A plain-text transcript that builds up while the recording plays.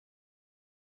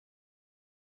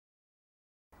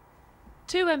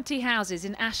Two empty houses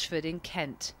in Ashford in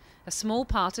Kent, a small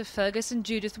part of Fergus and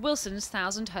Judith Wilson's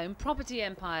 1,000-home property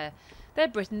empire. They're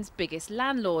Britain's biggest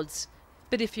landlords.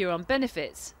 But if you're on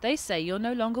benefits, they say you're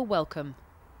no longer welcome.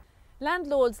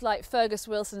 Landlords like Fergus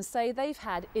Wilson say they've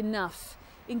had enough.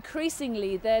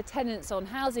 Increasingly, their tenants on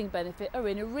housing benefit are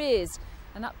in arrears,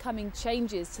 and upcoming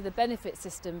changes to the benefit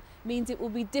system means it will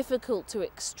be difficult to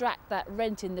extract that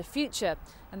rent in the future,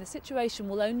 and the situation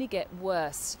will only get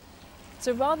worse.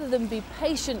 So rather than be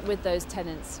patient with those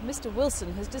tenants, Mr.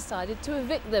 Wilson has decided to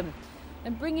evict them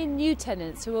and bring in new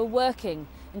tenants who are working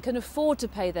and can afford to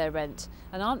pay their rent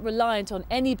and aren't reliant on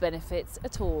any benefits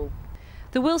at all.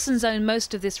 The Wilsons own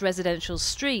most of this residential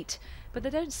street, but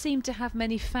they don't seem to have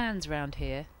many fans around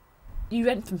here. You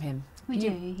rent from him? We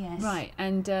do, yes. Right,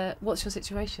 and what's your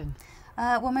situation?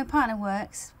 Well, my partner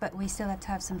works, but we still have to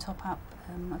have some top-up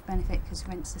of benefit because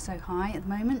rents are so high at the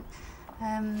moment.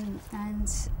 And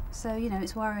so, you know,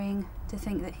 it's worrying to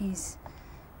think that he's,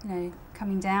 you know,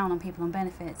 coming down on people on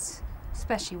benefits,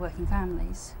 especially working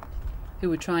families.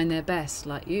 Who are trying their best,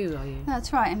 like you, are you?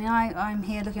 That's right. I mean, I'm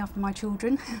here looking after my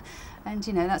children, and,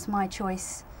 you know, that's my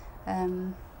choice.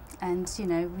 And, you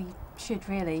know, we should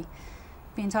really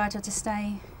be entitled to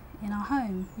stay in our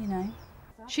home, you know.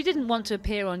 She didn't want to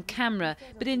appear on camera,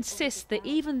 but insists that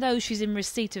even though she's in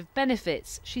receipt of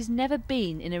benefits, she's never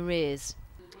been in arrears.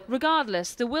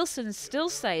 Regardless, the Wilsons still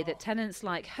say that tenants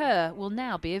like her will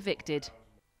now be evicted.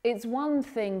 It's one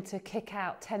thing to kick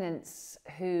out tenants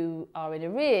who are in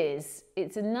arrears.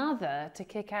 It's another to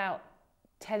kick out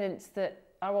tenants that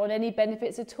are on any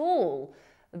benefits at all.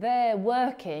 They're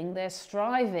working, they're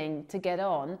striving to get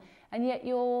on, and yet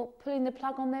you're pulling the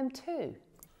plug on them too.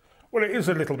 Well, it is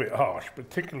a little bit harsh,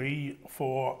 particularly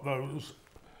for those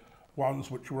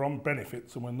ones which were on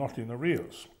benefits and were not in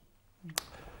arrears.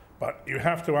 But you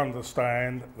have to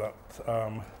understand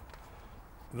that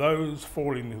those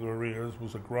falling into arrears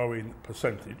was a growing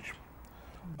percentage.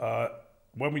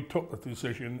 When we took the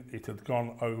decision, it had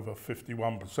gone over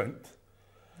 51%.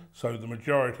 So the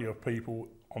majority of people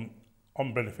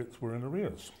on benefits were in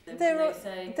arrears.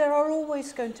 There are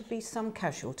always going to be some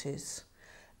casualties.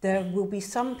 There will be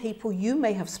some people you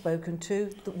may have spoken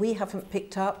to that we haven't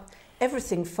picked up,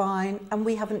 everything fine, and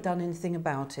we haven't done anything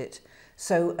about it.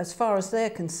 So as far as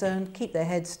they're concerned, keep their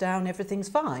heads down, everything's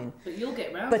fine. But you'll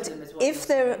get round but to them as well. If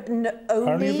they're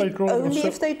only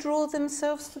if they draw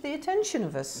themselves to the attention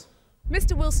of us.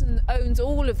 Mr. Wilson owns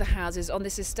all of the houses on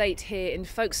this estate here in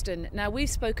Folkestone. Now, we've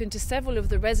spoken to several of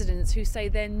the residents who say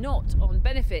they're not on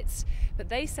benefits, but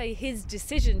they say his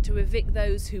decision to evict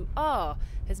those who are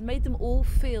has made them all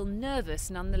feel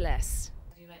nervous nonetheless.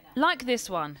 Like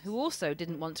this one, who also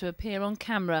didn't want to appear on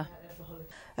camera.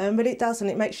 But it doesn't.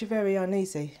 It makes you very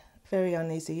uneasy. Very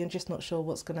uneasy. You're just not sure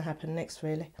what's going to happen next,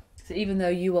 really. So even though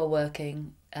you are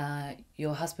working,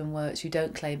 your husband works, you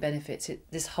don't claim benefits,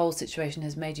 this whole situation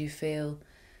has made you feel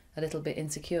a little bit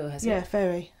insecure, has it? Yeah,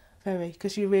 very, very,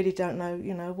 because you really don't know,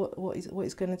 you know, what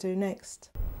he's going to do next.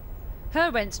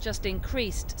 Her rent's just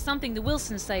increased, something the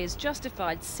Wilsons say is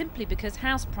justified simply because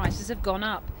house prices have gone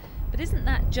up. But isn't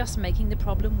that just making the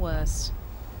problem worse?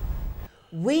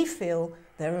 We feel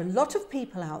there are a lot of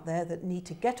people out there that need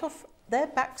to get off their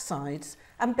backsides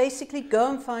and basically go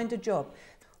and find a job.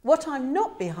 What I'm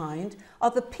not behind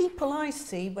are the people I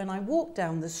see when I walk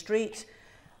down the street,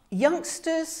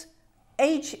 youngsters,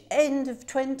 end of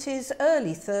 20s,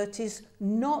 early 30s,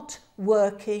 not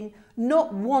working,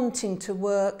 not wanting to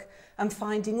work, and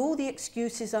finding all the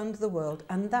excuses under the world,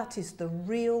 and that is the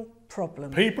real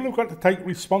problem. People have got to take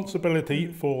responsibility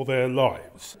for their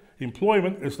lives.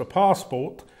 Employment is the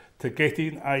passport to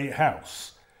getting a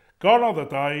house. Gone are the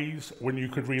days when you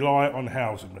could rely on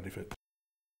housing benefit.